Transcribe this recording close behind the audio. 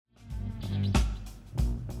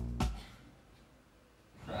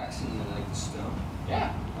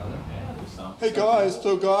Hey guys,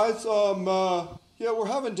 yeah, we're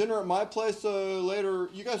having dinner at my place later.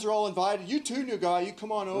 You guys are all invited. You too, new guy. You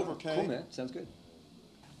come on over, okay? Cool, man. Sounds good.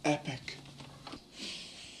 Epic.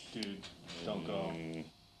 Dude, don't go.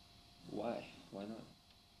 Why? Why not?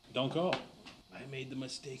 Don't go. I made the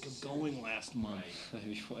mistake of going last month. I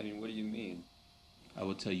mean, what do you mean? I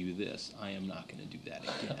will tell you this, I am not going to do that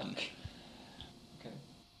again. Okay.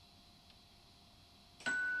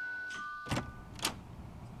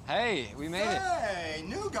 Hey, we made it. Hey,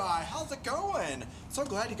 new guy, how's it going? So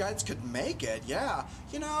glad you guys could make it, yeah.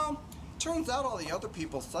 You know, turns out all the other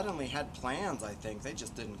people suddenly had plans, I think. They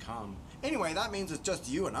just didn't come. Anyway, that means it's just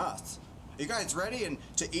you and us. You guys ready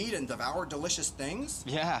to eat and devour delicious things?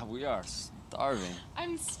 Yeah, we are starving.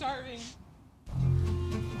 I'm starving.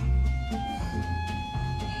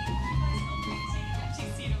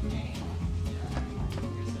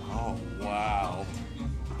 Oh, wow.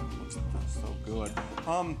 That's so good.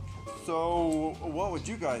 So what would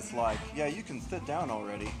you guys like? Yeah, you can sit down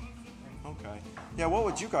already. Okay. Yeah, what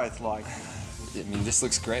would you guys like? I mean, this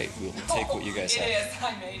looks great. We'll take what you guys have. It is.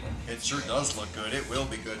 I made it. It sure does look good. It will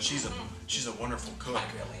be good. She's a wonderful cook. I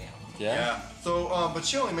really am. Yeah? So, but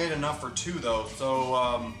she only made enough for two, though.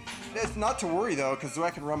 So, it's not to worry though, because I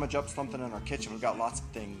can rummage up something in our kitchen. We've got lots of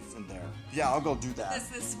things in there. Yeah, I'll go do that.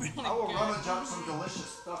 This is really I will good. rummage up some delicious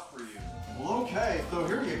stuff for you. Well, okay. So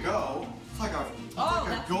here you go. It's like a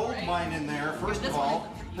that's gold great. mine in there. First This of one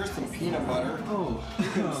all, here's some peanut butter. Oh, You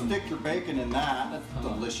can stick your bacon in that. That's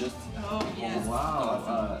delicious. Oh, yes.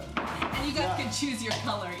 wow. And you guys can choose your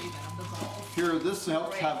color even of the bowl. Here, this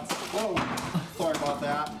helps have. Oh, sorry about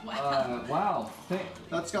that. Wow.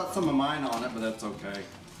 That's got some of mine on it, but that's okay.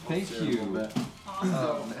 Thank Share a little you.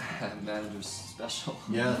 bit. Manager's special.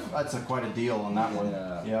 Yeah, that's quite a deal on that one.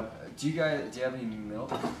 Yeah. Yep. Do you have any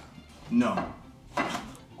milk? No.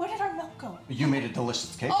 Where did our milk go? You made a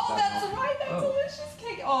delicious cake. Oh, with that that's milk. right. That Oh. delicious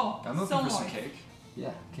cake. Oh, I'm looking so for some moist. cake. Yeah,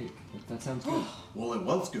 cake. That sounds good. Well, it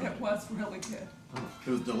was good. It was really good. It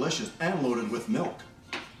was delicious and loaded with milk.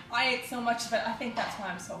 I ate so much of it. I think that's why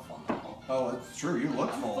I'm so full now. Oh, it's true. You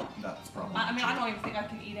look full. That's probably. I mean, I don't even think I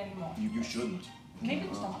can eat anymore. You shouldn't. Maybe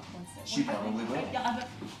the stomach wants it. She probably will. Yeah, but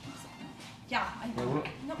yeah, what-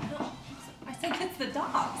 no. I said it's the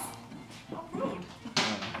dogs. How rude.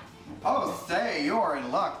 Oh, say, you are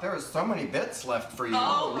in luck. There are so many bits left for you.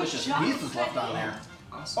 Oh, Delicious good job. pieces left on there.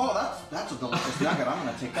 Awesome. Oh, that's a delicious nugget. I'm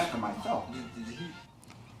gonna take that for myself.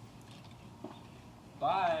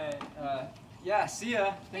 Bye. Yeah, see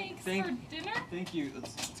ya. Thanks for dinner. Thank you.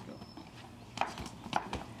 Let's go.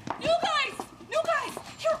 You guys,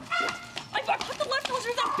 here. I put the leftovers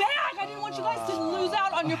in the bag. I didn't want you guys to lose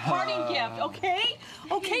out on your parting gift. Okay?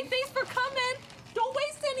 Okay. Thanks for coming. Don't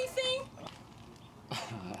waste anything.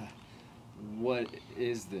 What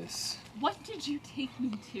is this? What did you take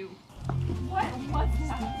me to? What was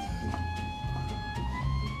that?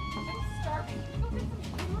 I'm starving. Go get some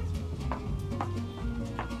food.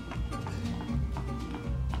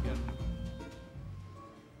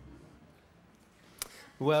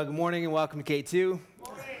 Well, good morning and welcome to K2.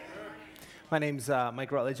 My name's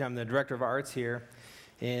Mike Rutledge. I'm the Director of Arts here.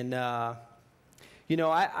 And, I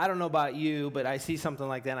don't know about you, but I see something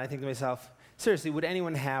like that and I think to myself, seriously, would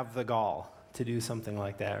anyone have the gall to do something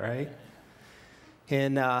like that, right?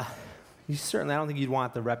 And you certainly, I don't think you'd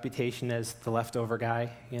want the reputation as the leftover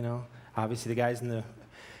guy, Obviously, the guys in the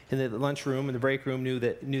lunchroom and the break room knew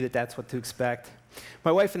that that's what to expect.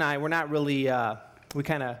 My wife and I, we're not really, we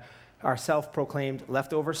kind of are self-proclaimed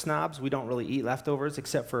leftover snobs. We don't really eat leftovers,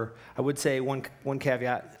 except for, I would say, one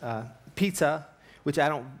caveat, pizza, which I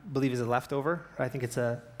don't believe is a leftover. I think it's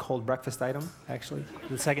a cold breakfast item, actually,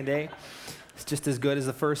 the second day. It's just as good as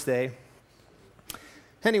the first day.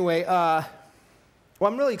 Anyway, well,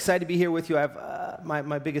 I'm really excited to be here with you.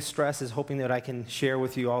 My biggest stress is hoping that I can share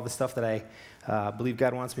with you all the stuff that I believe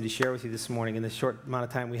God wants me to share with you this morning in the short amount of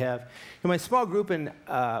time we have. In my small group, and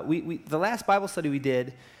the last Bible study we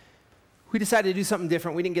did, we decided to do something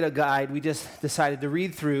different. We didn't get a guide. We just decided to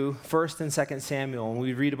read through 1st and 2nd Samuel, and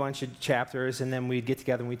we'd read a bunch of chapters, and then we'd get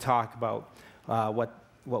together and we'd talk about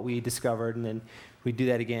what we discovered, and then we'd do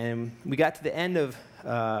that again. We got to the end of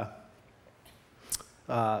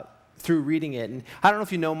through reading it, and I don't know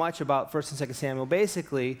if you know much about 1st and 2nd Samuel.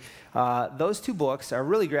 Basically, those two books are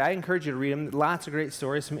really great. I encourage you to read them. Lots of great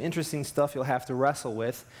stories, some interesting stuff you'll have to wrestle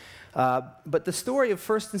with. But the story of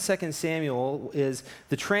 1st and 2nd Samuel is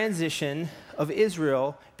the transition of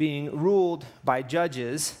Israel being ruled by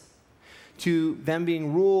judges to them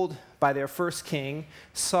being ruled by their first king,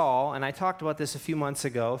 Saul. And I talked about this a few months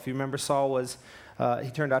ago. If you remember, Saul he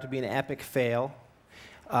turned out to be an epic fail.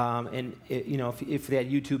 If they had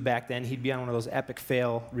YouTube back then, he'd be on one of those epic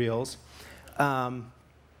fail reels.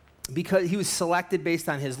 because he was selected based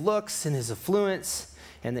on his looks and his affluence,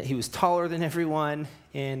 and that he was taller than everyone,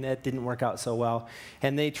 and that didn't work out so well.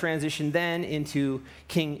 And they transitioned then into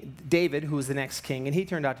King David, who was the next king, and he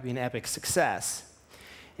turned out to be an epic success.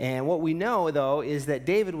 And what we know, though, is that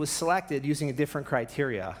David was selected using a different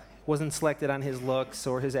criteria. He wasn't selected on his looks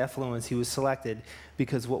or his affluence. He was selected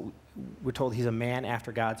because what we're told he's a man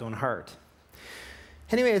after God's own heart.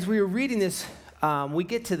 Anyway, as we were reading this, we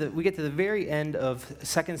get to the very end of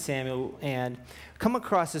 2 Samuel and come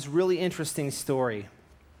across this really interesting story.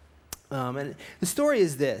 And the story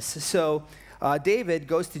is this. So David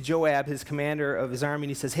goes to Joab, his commander of his army,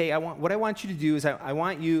 and he says, hey, what I want you to do is I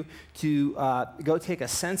want you to go take a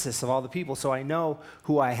census of all the people so I know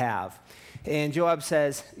who I have. And Joab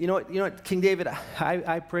says, you know what, King David,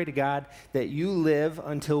 I pray to God that you live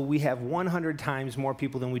until we have 100 times more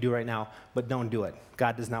people than we do right now, but don't do it.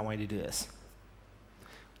 God does not want you to do this.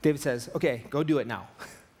 David says, okay, go do it now.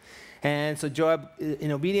 And so Joab,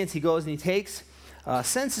 in obedience, he goes and he takes a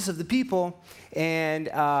census of the people, and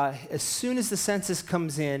as soon as the census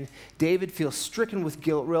comes in, David feels stricken with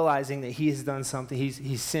guilt, realizing that he has done something,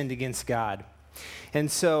 he's sinned against God. And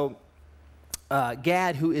so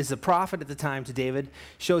Gad, who is a prophet at the time to David,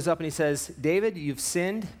 shows up and he says, David, you've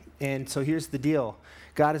sinned, and so here's the deal.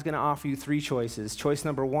 God is going to offer you 3 choices. Choice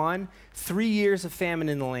number 1, 3 years of famine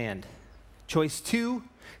in the land. Choice 2,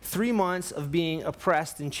 3 months of being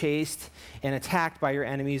oppressed and chased and attacked by your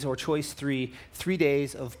enemies. Or choice 3, 3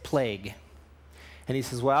 days of plague. And he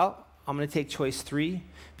says, well, I'm going to take choice 3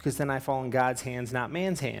 because then I fall in God's hands, not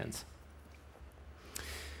man's hands.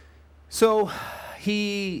 So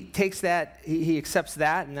he takes that, he accepts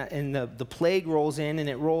that, and the plague rolls in, and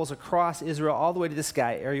it rolls across Israel all the way to this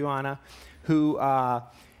guy, Ariana, who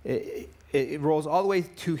it rolls all the way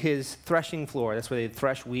to his threshing floor. That's where they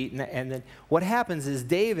thresh wheat. And then what happens is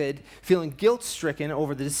David, feeling guilt-stricken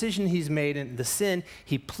over the decision he's made and the sin,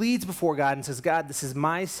 he pleads before God and says, God, this is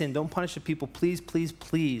my sin. Don't punish the people. Please, please,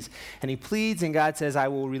 please. And he pleads, and God says, I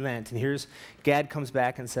will relent. And here's Gad comes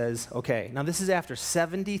back and says, okay. Now, this is after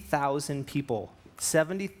 70,000 people,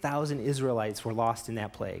 70,000 Israelites were lost in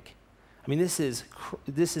that plague. I mean, this is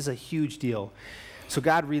a huge deal. So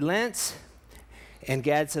God relents. And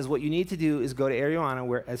Gad says, what you need to do is go to Ariana,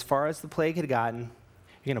 where as far as the plague had gotten,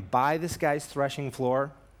 you're going to buy this guy's threshing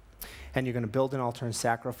floor, and you're going to build an altar and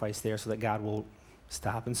sacrifice there so that God will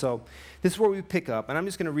stop. And so this is where we pick up. And I'm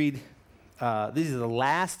just going to read, these are the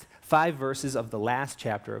last 5 verses of the last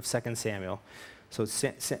chapter of 2 Samuel. So it's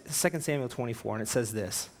 2 Samuel 24, and it says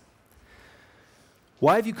this.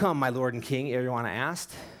 Why have you come, my lord and king? Ariana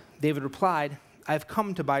asked. David replied, I have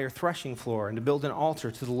come to buy your threshing floor and to build an altar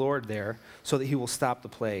to the Lord there so that he will stop the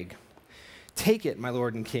plague. Take it, my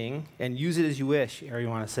lord and king, and use it as you wish,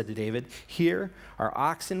 Ariana said to David. Here are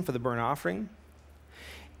oxen for the burnt offering,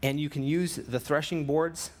 and you can use the threshing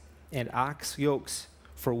boards and ox yokes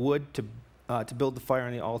for wood to build the fire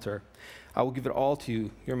on the altar. I will give it all to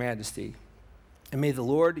you, your majesty. And may the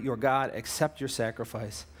Lord your God accept your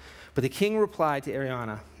sacrifice. But the king replied to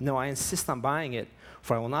Ariana, no, I insist on buying it,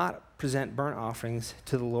 for I will not present burnt offerings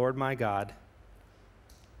to the Lord my God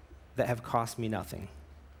that have cost me nothing.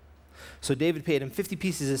 So David paid him 50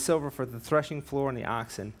 pieces of silver for the threshing floor and the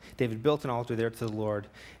oxen. David built an altar there to the Lord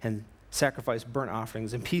and sacrificed burnt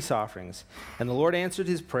offerings and peace offerings. And the Lord answered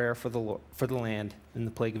his prayer for the land, and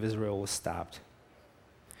the plague of Israel was stopped.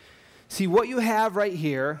 See, what you have right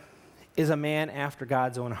here is a man after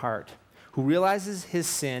God's own heart who realizes his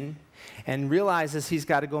sin and realizes he's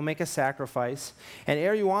got to go make a sacrifice. And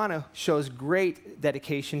Ariana shows great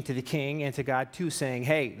dedication to the king and to God too, saying,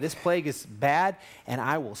 hey, this plague is bad, and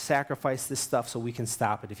I will sacrifice this stuff so we can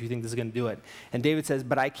stop it if you think this is going to do it. And David says,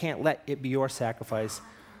 but I can't let it be your sacrifice.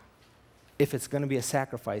 If it's going to be a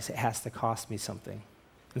sacrifice, it has to cost me something.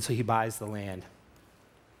 And so he buys the land.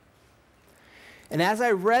 And as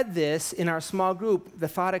I read this in our small group, the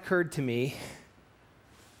thought occurred to me,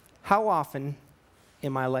 how often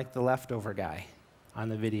am I like the leftover guy on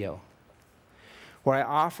the video, where I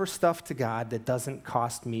offer stuff to God that doesn't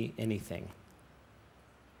cost me anything?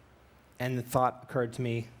 And the thought occurred to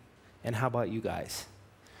me, and how about you guys?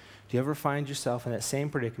 Do you ever find yourself in that same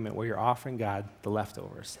predicament where you're offering God the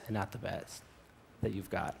leftovers and not the best that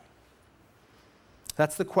you've got?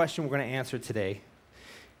 That's the question we're going to answer today,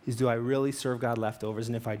 is do I really serve God leftovers?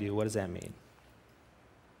 And if I do, what does that mean?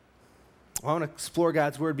 I want to explore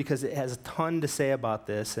God's word because it has a ton to say about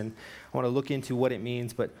this, and I want to look into what it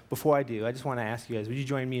means. But before I do, I just want to ask you guys, would you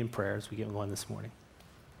join me in prayer as we get going this morning?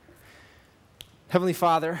 Heavenly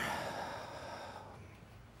Father,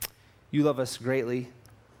 you love us greatly,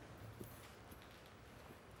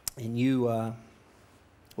 and you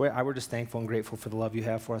we're just thankful and grateful for the love you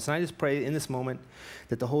have for us. And I just pray in this moment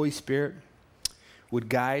that the Holy Spirit would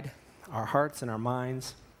guide our hearts and our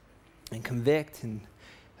minds and convict and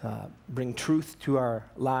bring truth to our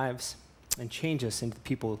lives and change us into the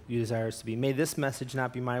people you desire us to be. May this message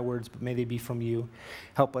not be my words, but may they be from you.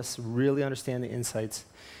 Help us really understand the insights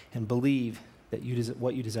and believe that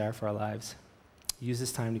what you desire for our lives. Use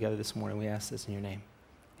this time together this morning. We ask this in your name.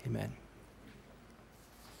 Amen.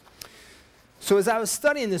 So as I was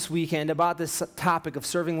studying this weekend about this topic of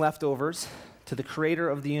serving leftovers to the creator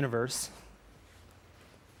of the universe,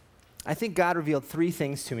 I think God revealed 3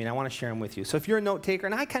 things to me, and I want to share them with you. So if you're a note taker,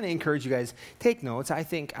 and I kind of encourage you guys, take notes. I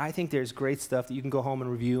think there's great stuff that you can go home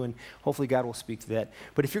and review, and hopefully God will speak to that.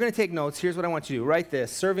 But if you're going to take notes, here's what I want you to do. Write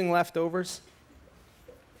this: serving leftovers.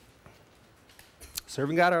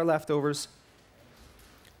 Serving God our leftovers,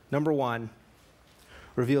 number 1,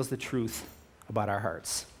 reveals the truth about our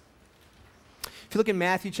hearts. If you look in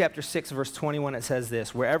Matthew chapter 6, verse 21, it says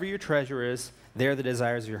this: wherever your treasure is, there the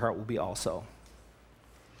desires of your heart will be also.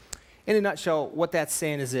 In a nutshell, what that's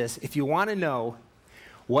saying is this: if you want to know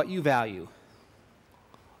what you value,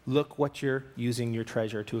 look what you're using your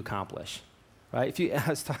treasure to accomplish. Right?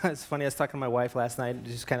 It's funny, I was talking to my wife last night,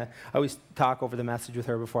 and I always talk over the message with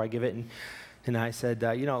her before I give it, and I said,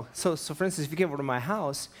 so for instance, if you came over to my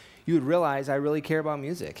house, you would realize I really care about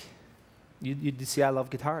music. You'd see I love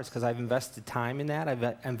guitars because I've invested time in that.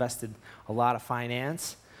 I've invested a lot of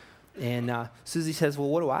finance. And Susie says, well,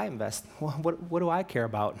 what do I invest? Well, what do I care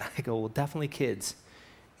about? And I go, well, definitely kids.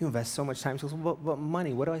 You invest so much time. She goes, well, but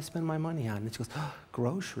money, what do I spend my money on? And she goes,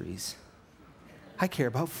 groceries. I care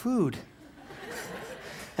about food.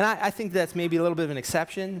 And I think that's maybe a little bit of an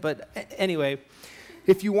exception. But anyway,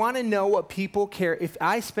 if you want to know what people care, if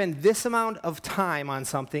I spend this amount of time on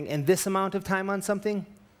something and this amount of time on something,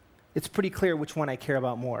 it's pretty clear which one I care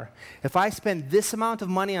about more. If I spend this amount of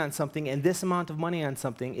money on something and this amount of money on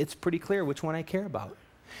something, it's pretty clear which one I care about.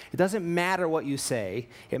 It doesn't matter what you say,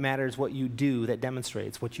 it matters what you do that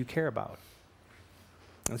demonstrates what you care about.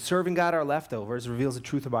 And serving God our leftovers reveals the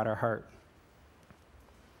truth about our heart.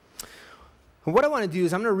 And what I want to do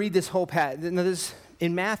is I'm going to read this whole passage.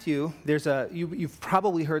 In Matthew, you've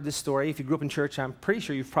probably heard this story. If you grew up in church, I'm pretty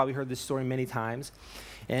sure you've probably heard this story many times.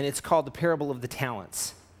 And it's called the parable of the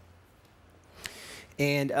talents.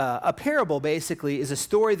 And a parable, basically, is a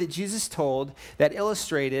story that Jesus told that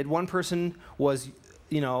illustrated, one person was,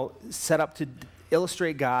 set up to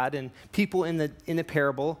illustrate God, and people in the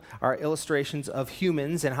parable are illustrations of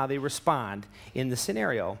humans and how they respond in the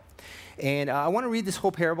scenario. And I want to read this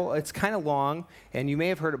whole parable. It's kind of long, and you may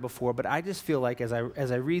have heard it before, but I just feel like as I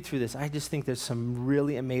read through this, I just think there's some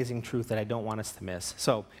really amazing truth that I don't want us to miss.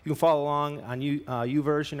 So you can follow along on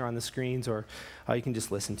YouVersion or on the screens, or you can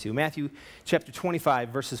just listen to. Matthew chapter 25,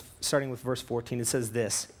 starting with verse 14, it says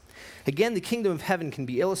this: again, the kingdom of heaven can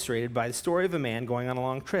be illustrated by the story of a man going on a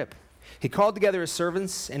long trip. He called together his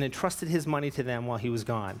servants and entrusted his money to them while he was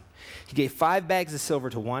gone. He gave 5 bags of silver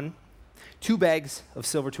to one, 2 bags of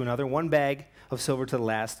silver to another, 1 bag of silver to the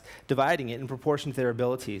last, dividing it in proportion to their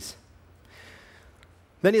abilities.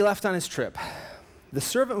 Then he left on his trip. The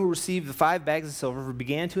servant who received the 5 bags of silver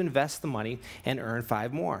began to invest the money and earn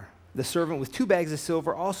 5 more. The servant with 2 bags of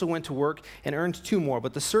silver also went to work and earned 2 more.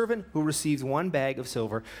 But the servant who received 1 bag of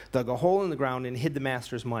silver dug a hole in the ground and hid the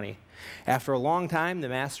master's money. After a long time, the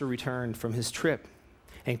master returned from his trip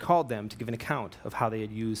and called them to give an account of how they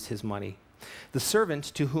had used his money. The servant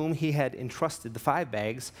to whom he had entrusted the 5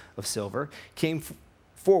 bags of silver came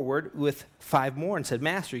forward with 5 more and said,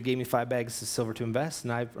 Master, you gave me 5 bags of silver to invest,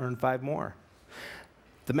 and I've earned 5 more.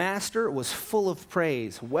 The master was full of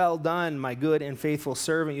praise. Well done, my good and faithful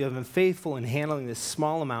servant. You have been faithful in handling this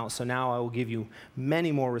small amount, so now I will give you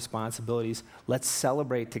many more responsibilities. Let's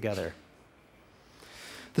celebrate together.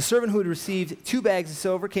 The servant who had received 2 bags of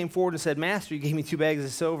silver came forward and said, Master, you gave me 2 bags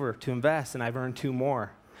of silver to invest, and I've earned 2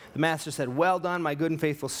 more. The master said, well done, my good and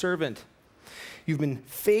faithful servant. You've been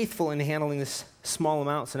faithful in handling this small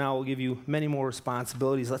amount, so now I will give you many more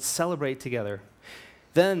responsibilities. Let's celebrate together.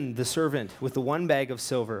 Then the servant with the 1 bag of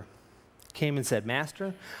silver came and said,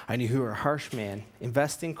 Master, I knew you were a harsh man,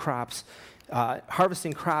 harvesting crops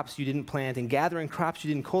you didn't plant and gathering crops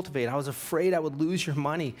you didn't cultivate. I was afraid I would lose your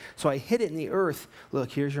money, so I hid it in the earth.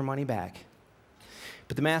 Look, here's your money back.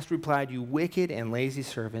 But the master replied, you wicked and lazy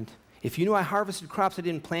servant. If you knew I harvested crops I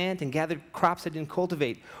didn't plant and gathered crops I didn't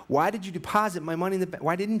cultivate, why didn't you deposit my money in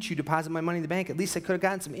the bank? At least I could have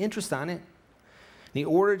gotten some interest on it. And he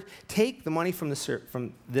ordered, take the money from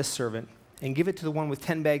this servant and give it to the one with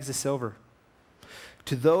 10 bags of silver.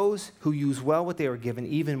 To those who use well what they are given,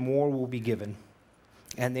 even more will be given,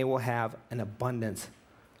 and they will have an abundance.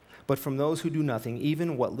 But from those who do nothing,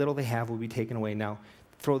 even what little they have will be taken away. Now,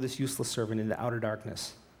 throw this useless servant into outer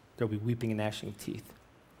darkness. There will be weeping and gnashing of teeth.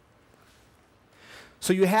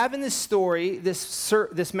 So you have in this story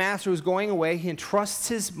this master who's going away. He entrusts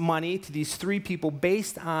his money to these three people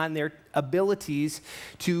based on their abilities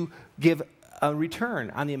to give a return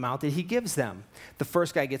on the amount that he gives them. The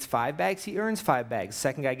first guy gets 5 bags, he earns 5 bags. The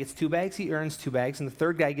second guy gets 2 bags, he earns 2 bags. And the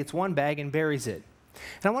third guy gets 1 bag and buries it.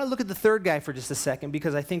 And I want to look at the third guy for just a second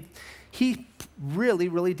because I think he really,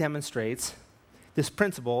 really demonstrates this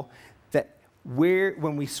principle that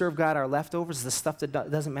when we serve God our leftovers, the stuff that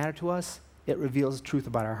doesn't matter to us, it reveals the truth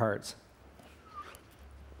about our hearts.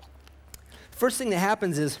 First thing that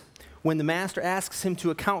happens is when the master asks him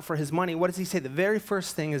to account for his money, what does he say? The very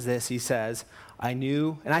first thing is this. He says, I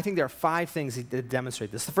knew, and I think there are 5 things that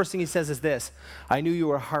demonstrate this. The first thing he says is this: I knew you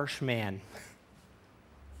were a harsh man.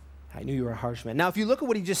 I knew you were a harsh man. Now, if you look at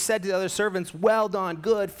what he just said to the other servants, well done,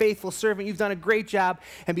 good, faithful servant, you've done a great job,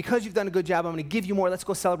 and because you've done a good job, I'm going to give you more, let's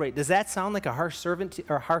go celebrate. Does that sound like a harsh servant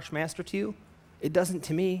or a harsh master to you? It doesn't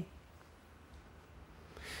to me.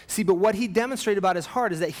 See, but what he demonstrated about his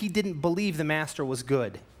heart is that he didn't believe the master was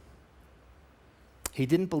good. He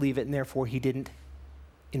didn't believe it, and therefore he didn't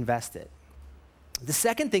invest it. The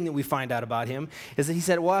second thing that we find out about him is that he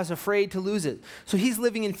said, well, I was afraid to lose it. So he's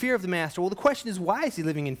living in fear of the master. Well, the question is, why is he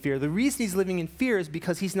living in fear? The reason he's living in fear is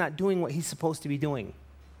because he's not doing what he's supposed to be doing.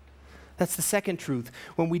 That's the second truth.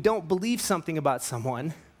 When we don't believe something about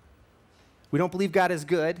someone, we don't believe God is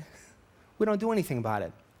good, we don't do anything about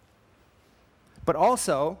it. But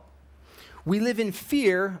also, we live in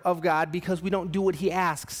fear of God because we don't do what he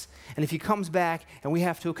asks. And if he comes back and we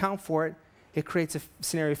have to account for it, it creates a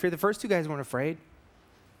scenario of fear. The first 2 guys weren't afraid.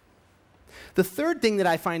 The third thing that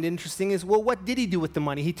I find interesting is, well, what did he do with the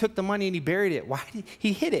money? He took the money and he buried it. Why did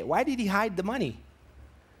he hid it? Why did he hide the money?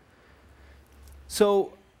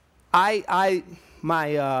 So when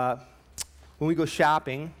we go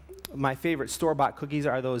shopping, my favorite store-bought cookies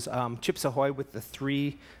are those Chips Ahoy with the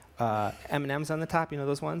 3 M&Ms on the top. You know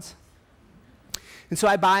those ones? And so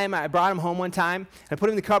I buy them. I brought them home one time. I put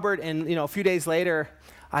them in the cupboard, and a few days later,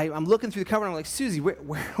 I'm looking through the cupboard, and I'm like, Susie, where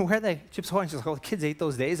are the Chips Ahoy? And she's like, oh, the kids ate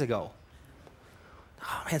those days ago.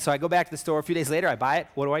 Oh, man, so I go back to the store. A few days later, I buy it.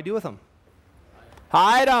 What do I do with them?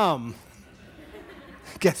 Hide them.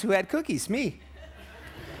 Guess who had cookies? Me.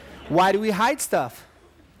 Why do we hide stuff?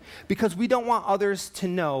 Because we don't want others to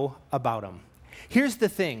know about them. Here's the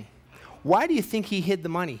thing. Why do you think he hid the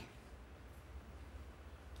money?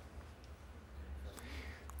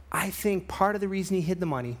 I think part of the reason he hid the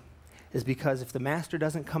money is because if the master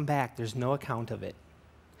doesn't come back, there's no account of it.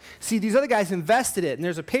 See, these other guys invested it, and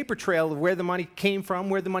there's a paper trail of where the money came from,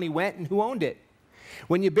 where the money went, and who owned it.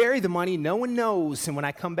 When you bury the money, no one knows, and when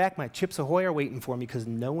I come back, my Chips Ahoy are waiting for me because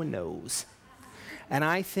no one knows. And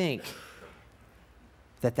I think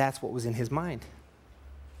that that's what was in his mind.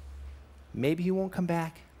 Maybe he won't come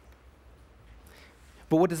back.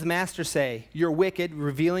 But what does the master say? You're wicked,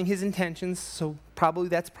 revealing his intentions, so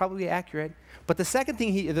that's probably accurate. But the second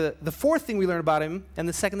thing, the fourth thing we learn about him, and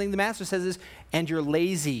the second thing the master says is, and you're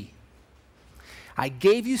lazy. I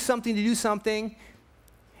gave you something to do something,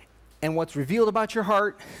 and what's revealed about your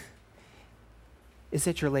heart is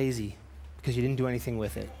that you're lazy because you didn't do anything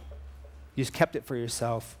with it. You just kept it for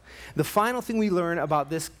yourself. The final thing we learn about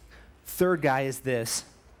this third guy is this,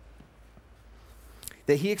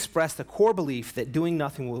 that he expressed a core belief that doing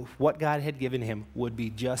nothing with what God had given him would be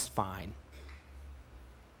just fine.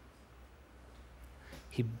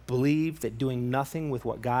 He believed that doing nothing with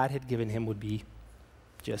what God had given him would be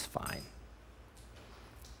just fine.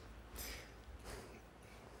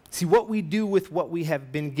 See, what we do with what we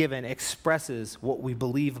have been given expresses what we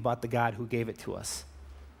believe about the God who gave it to us.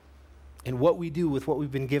 And what we do with what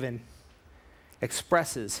we've been given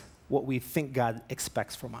expresses what we think God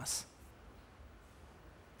expects from us.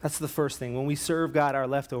 That's the first thing. When we serve God our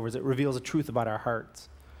leftovers, it reveals a truth about our hearts.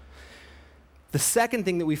 The second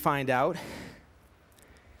thing that we find out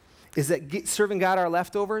is that serving God our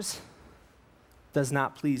leftovers does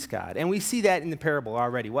not please God. And we see that in the parable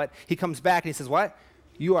already. What? He comes back and he says, what?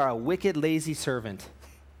 You are a wicked, lazy servant.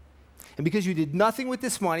 And because you did nothing with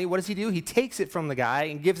this money, what does he do? He takes it from the guy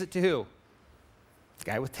and gives it to who? The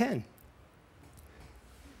guy with 10.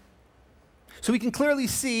 So we can clearly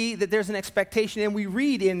see that there's an expectation, and we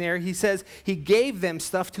read in there, he says he gave them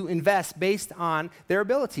stuff to invest based on their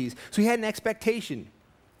abilities. So he had an expectation.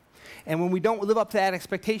 And when we don't live up to that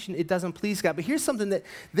expectation, it doesn't please God. But here's something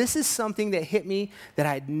this is something that hit me that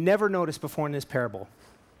I had never noticed before in this parable.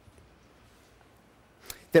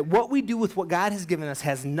 That what we do with what God has given us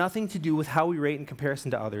has nothing to do with how we rate in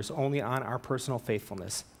comparison to others, only on our personal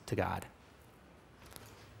faithfulness to God.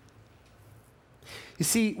 You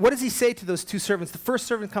see, what does he say to those two servants? The first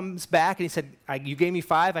servant comes back and he said, you gave me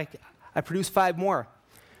 5, I produced 5 more.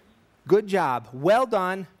 Good job. Well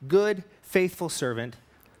done, good, faithful servant.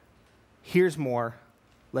 Here's more.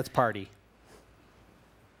 Let's party.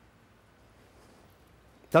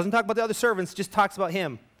 Doesn't talk about the other servants, just talks about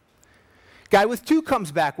him. Guy with 2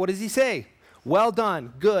 comes back. What does he say? Well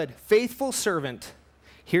done, good, faithful servant.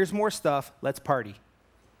 Here's more stuff. Let's party.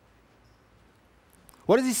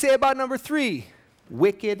 What does he say about number 3?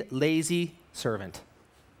 Wicked, lazy servant.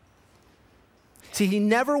 See, he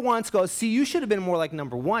never once goes, see, you should have been more like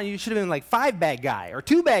number 1. You should have been like 5-bag guy or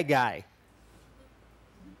 2-bag guy.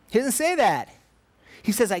 He doesn't say that.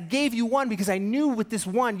 He says, I gave you 1 because I knew with this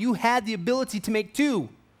 1 you had the ability to make 2.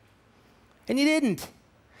 And you didn't.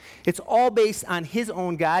 It's all based on his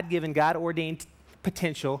own God-given, God-ordained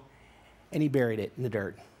potential, and he buried it in the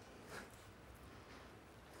dirt.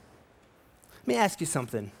 Let me ask you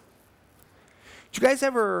something. Did you guys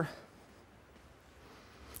ever,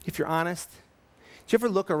 if you're honest, did you ever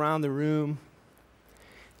look around the room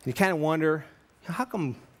and you kind of wonder, how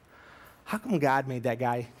come God made that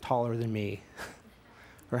guy taller than me?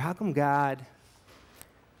 Or how come God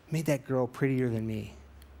made that girl prettier than me?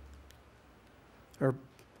 Or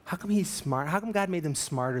how come he's smart? How come God made them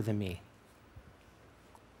smarter than me?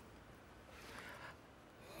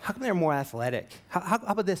 How come they're more athletic? How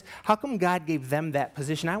about this? How come God gave them that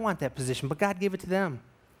position? I want that position, but God gave it to them.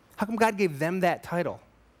 How come God gave them that title?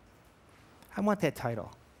 I want that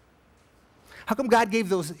title. How come God gave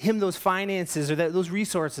him those finances or those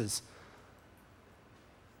resources?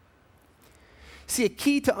 See, a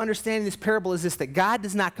key to understanding this parable is this, that God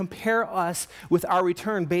does not compare us with our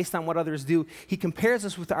return based on what others do. He compares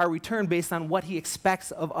us with our return based on what he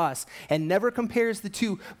expects of us and never compares the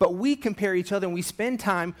two, but we compare each other and we spend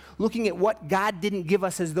time looking at what God didn't give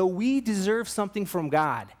us as though we deserve something from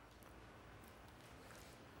God.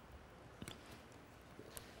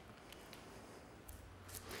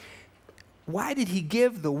 Why did he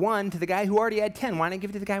give the 1 to the guy who already had 10? Why not give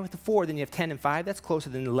it to the guy with the 4? Then you have 10 and 5. That's closer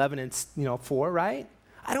than 11 and 4, right?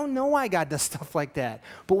 I don't know why God does stuff like that.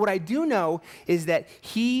 But what I do know is that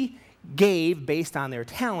he gave based on their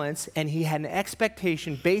talents, and he had an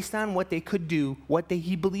expectation based on what they could do,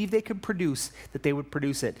 he believed they could produce, that they would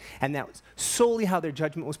produce it. And that was solely how their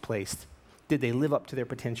judgment was placed. Did they live up to their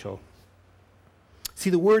potential? See,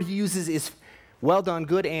 the word he uses is well done,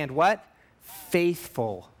 good, and what?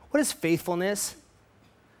 Faithful. What is faithfulness?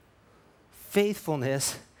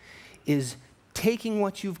 Faithfulness is taking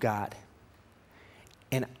what you've got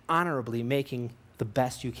and honorably making the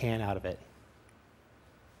best you can out of it.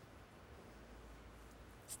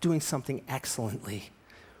 It's doing something excellently.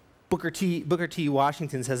 Booker T.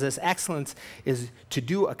 Washington says this: excellence is to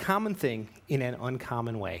do a common thing in an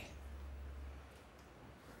uncommon way.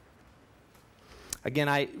 Again,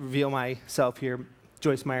 I reveal myself here,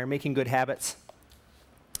 Joyce Meyer, Making Good Habits.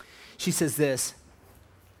 She says this: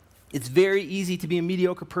 it's very easy to be a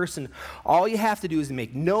mediocre person. All you have to do is to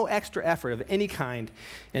make no extra effort of any kind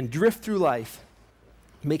and drift through life,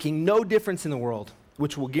 making no difference in the world,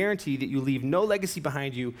 which will guarantee that you leave no legacy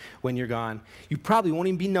behind you when you're gone. You probably won't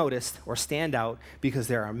even be noticed or stand out because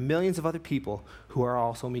there are millions of other people who are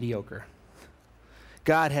also mediocre.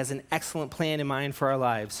 God has an excellent plan in mind for our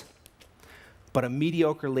lives, but a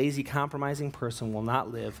mediocre, lazy, compromising person will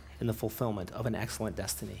not live in the fulfillment of an excellent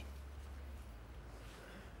destiny.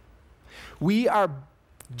 We are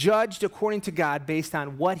judged according to God based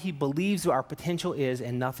on what he believes our potential is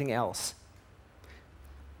and nothing else.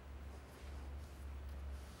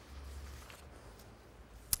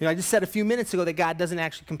 I just said a few minutes ago that God doesn't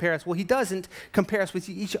actually compare us. Well, he doesn't compare us with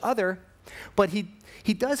each other, but he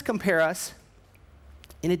does compare us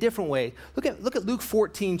in a different way. Look at Luke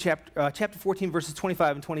 14, chapter 14, verses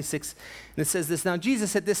 25 and 26. And it says this: now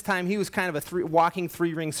Jesus at this time, he was kind of a walking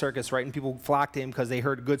three-ring circus, right? And people flocked to him because they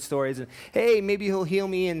heard good stories. And, hey, maybe he'll heal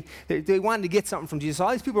me. And they wanted to get something from Jesus.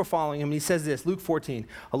 All these people are following him. And he says this, Luke 14,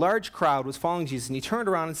 a large crowd was following Jesus. And he turned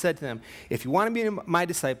around and said to them, if you want to be my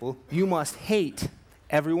disciple, you must hate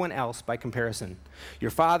everyone else by comparison.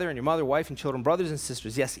 Your father and your mother, wife and children, brothers and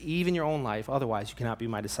sisters, yes, even your own life. Otherwise, you cannot be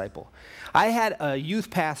my disciple. I had a youth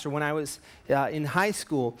pastor when I was in high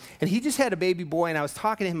school, and he just had a baby boy, and I was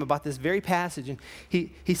talking to him about this very passage, and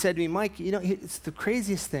he said to me, Mike, it's the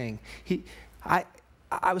craziest thing.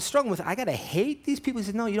 I was struggling with it. I got to hate these people. He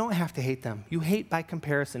said, no, you don't have to hate them. You hate by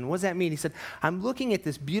comparison. What does that mean? He said, I'm looking at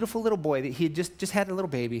this beautiful little boy that he had just had a little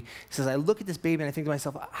baby. He says, I look at this baby and I think to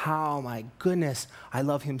myself, oh my goodness, I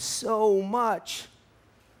love him so much.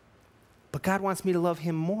 But God wants me to love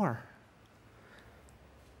him more.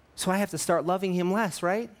 So I have to start loving him less,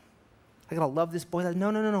 right? I got to love this boy.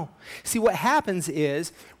 No. See, what happens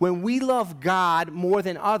is when we love God more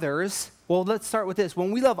than others, well, let's start with this.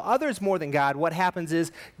 When we love others more than God, what happens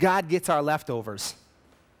is God gets our leftovers.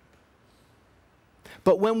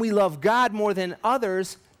 But when we love God more than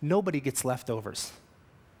others, nobody gets leftovers.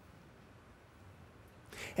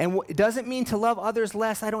 And it doesn't mean to love others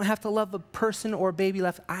less. I don't have to love a person or a baby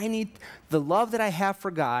left. I need the love that I have for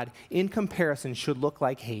God in comparison should look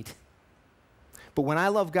like hate. But when I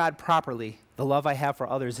love God properly, the love I have for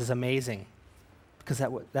others is amazing because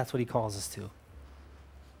that's what he calls us to.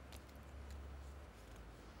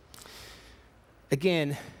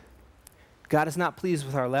 Again, God is not pleased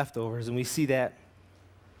with our leftovers, and we see that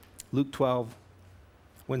Luke 12,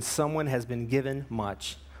 when someone has been given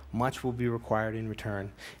much, much will be required in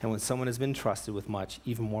return. And when someone has been trusted with much,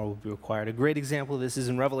 even more will be required. A great example of this is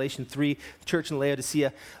in Revelation 3, the church in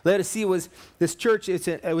Laodicea. Laodicea was this church,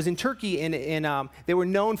 it was in Turkey, and they were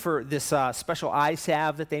known for this special eye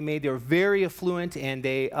salve that they made. They were very affluent, and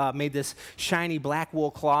they made this shiny black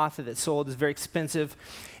wool cloth that sold. It was very expensive,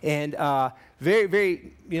 and very,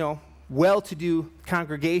 very, well-to-do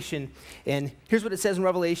congregation. And here's what it says in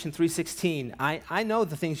Revelation 3:16. I know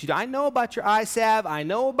the things you do. I know about your eye salve. I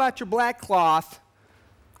know about your black cloth.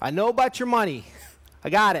 I know about your money. I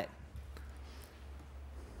got it.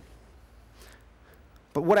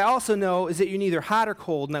 But what I also know is that you're neither hot or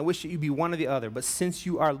cold, and I wish that you be one or the other. But since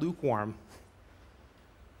you are lukewarm,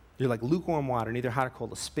 you're like lukewarm water, neither hot or cold.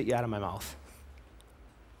 I'll spit you out of my mouth.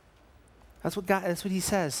 That's what he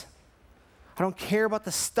says. I don't care about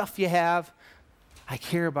the stuff you have. I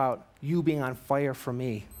care about you being on fire for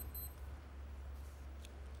me.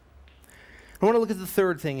 I want to look at the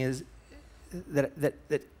third thing is that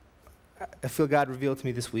I feel God revealed to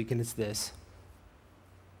me this week, and it's this.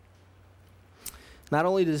 Not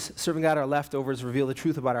only does serving God our leftovers reveal the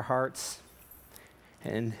truth about our hearts,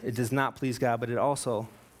 and it does not please God, but it also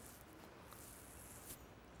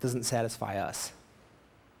doesn't satisfy us.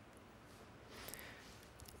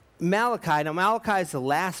 Malachi is the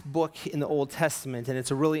last book in the Old Testament, and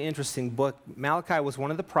it's a really interesting book. Malachi was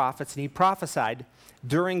one of the prophets, and he prophesied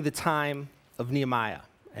during the time of Nehemiah.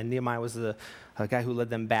 And Nehemiah was the guy who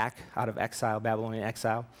led them back out of exile, Babylonian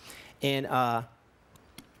exile. And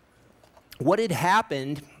what had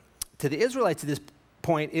happened to the Israelites at this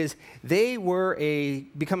point is they were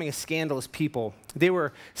becoming a scandalous people. They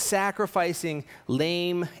were sacrificing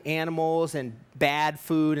lame animals and bad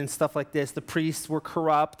food and stuff like this. The priests were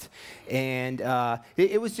corrupt, and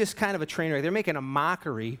it was just kind of a train wreck. They're making a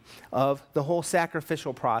mockery of the whole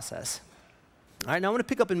sacrificial process. All right, now I'm going to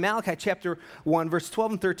pick up in Malachi chapter 1, verse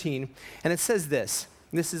 12 and 13, and it says this.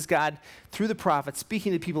 This is God, through the prophet,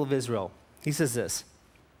 speaking to the people of Israel. He says this,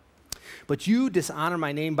 "But you dishonor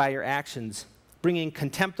my name by your actions, bringing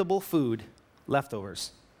contemptible food,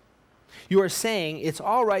 leftovers. You are saying it's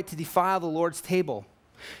all right to defile the Lord's table.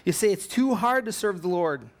 You say it's too hard to serve the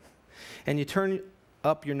Lord, and you turn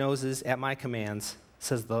up your noses at my commands,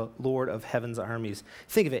 says the Lord of heaven's armies."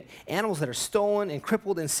 Think of it. Animals that are stolen and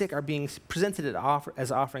crippled and sick are being presented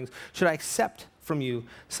as offerings. Should I accept from you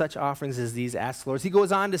such offerings as these, asks the Lord. He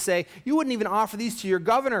goes on to say, you wouldn't even offer these to your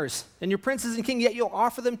governors and your princes and kings, yet you'll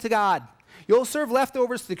offer them to God. You'll serve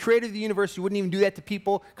leftovers to the creator of the universe. You wouldn't even do that to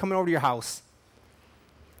people coming over to your house.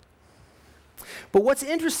 But what's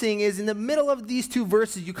interesting is in the middle of these two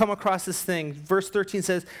verses, you come across this thing. Verse 13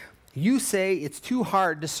 says, you say it's too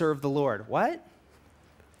hard to serve the Lord. What?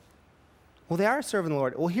 Well, they are serving the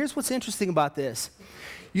Lord. Well, here's what's interesting about this.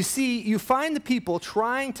 You see, you find the people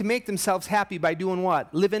trying to make themselves happy by doing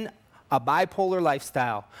what? Living a bipolar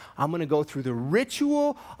lifestyle. I'm going to go through the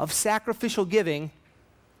ritual of sacrificial giving,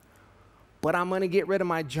 but I'm going to get rid of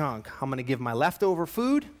my junk. I'm going to give my leftover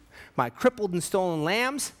food, my crippled and stolen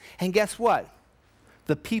lambs, and guess what?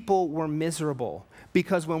 The people were miserable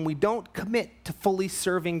because when we don't commit to fully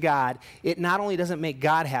serving God, it not only doesn't make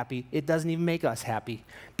God happy, it doesn't even make us happy.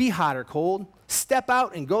 Be hot or cold. Step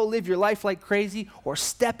out and go live your life like crazy, or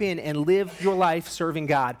step in and live your life serving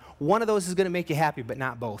God. One of those is going to make you happy, but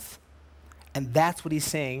not both. And that's what he's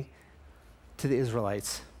saying to the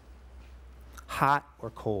Israelites. Hot or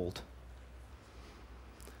cold.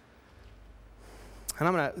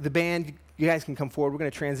 And the band, you guys can come forward. We're going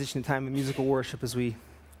to transition to time of musical worship as we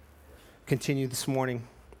continue this morning.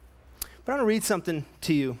 But I'm going to read something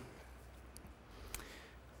to you.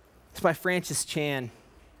 It's by Francis Chan.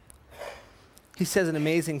 He says an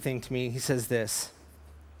amazing thing to me. He says this.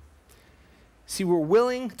 He See, we're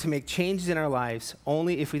willing to make changes in our lives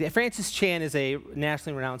only if we. Francis Chan is a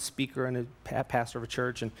nationally renowned speaker and a pastor of a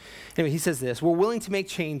church. And anyway, he says this: we're willing to make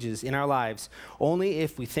changes in our lives only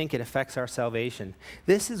if we think it affects our salvation.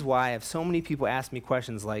 This is why I have so many people ask me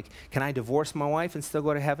questions like, can I divorce my wife and still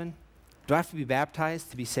go to heaven? Do I have to be baptized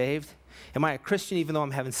to be saved? Am I a Christian even though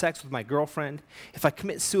I'm having sex with my girlfriend? If I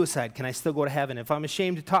commit suicide, can I still go to heaven? If I'm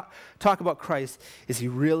ashamed to talk about Christ, is he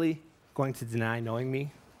really going to deny knowing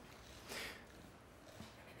me?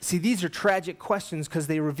 See, these are tragic questions because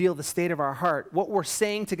they reveal the state of our heart. What we're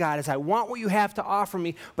saying to God is, I want what you have to offer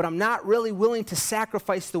me, but I'm not really willing to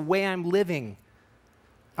sacrifice the way I'm living.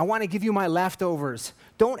 I want to give you my leftovers.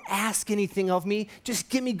 Don't ask anything of me. Just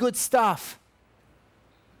give me good stuff.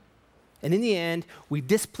 And in the end, we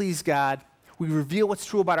displease God, we reveal what's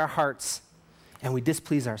true about our hearts, and we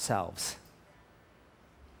displease ourselves.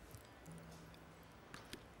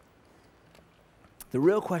 The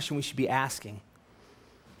real question we should be asking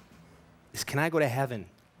is, can I go to heaven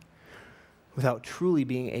without truly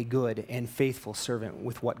being a good and faithful servant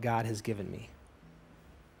with what God has given me?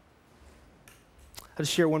 I'll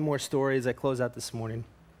just share one more story as I close out this morning.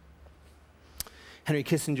 Henry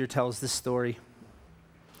Kissinger tells this story.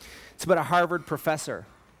 It's about a Harvard professor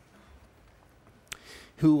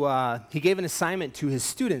who he gave an assignment to his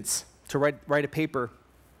students to write a paper.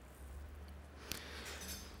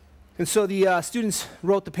 And so the students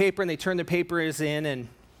wrote the paper, and they turned their papers in, and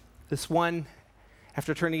this one,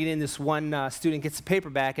 after turning it in, this one student gets the paper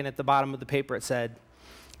back, and at the bottom of the paper it says,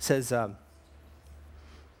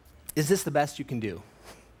 is this the best you can do?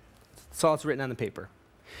 That's all it's written on the paper.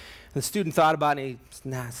 And the student thought about it, and he said,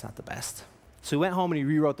 nah, it's not the best. So he went home and he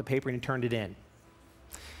rewrote the paper and he turned it in.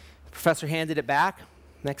 The professor handed it back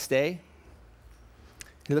next day.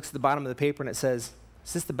 He looks at the bottom of the paper and it says,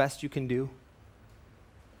 is this the best you can do?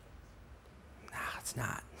 Nah, it's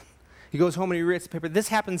not. He goes home and he rewrites the paper. This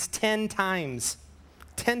happens 10 times.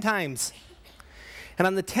 10 times. And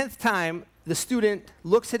on the 10th time, the student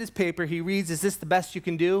looks at his paper, he reads, is this the best you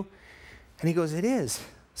can do? And he goes, it is.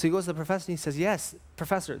 So he goes to the professor and he says, yes,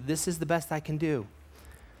 professor, this is the best I can do.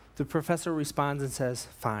 The professor responds and says,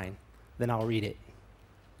 fine, then I'll read it.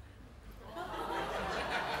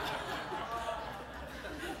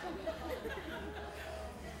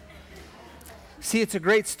 See, it's a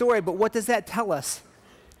great story, but what does that tell us?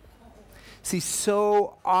 See,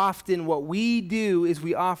 so often what we do is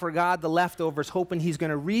we offer God the leftovers, hoping he's going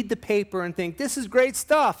to read the paper and think, this is great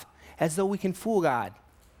stuff, as though we can fool God.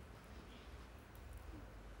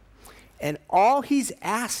 And all he's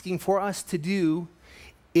asking for us to do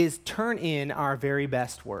is turn in our very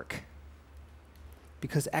best work,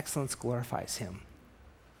 because excellence glorifies him.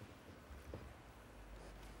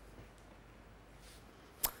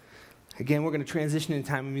 Again, we're going to transition into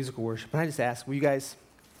time of musical worship. And I just ask, will you guys,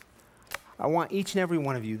 I want each and every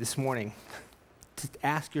one of you this morning to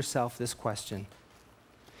ask yourself this question.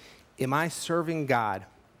 Am I serving God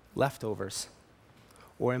leftovers,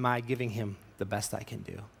 or am I giving him the best I can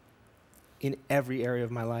do? In every area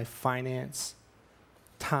of my life, finance,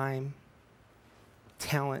 time,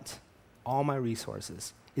 talent, all my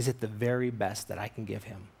resources, is it the very best that I can give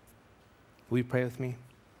him? Will you pray with me?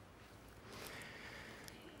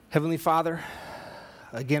 Heavenly Father,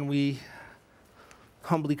 again, we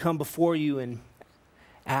humbly come before you and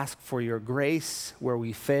ask for your grace where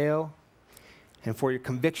we fail, and for your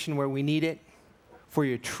conviction where we need it, for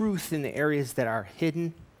your truth in the areas that are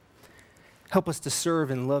hidden. Help us to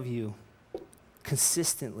serve and love you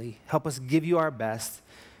consistently. Help us give you our best.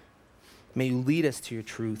 May you lead us to your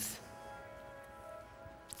truth.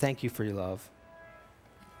 Thank you for your love.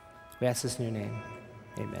 We ask this in your name.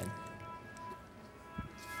 Amen.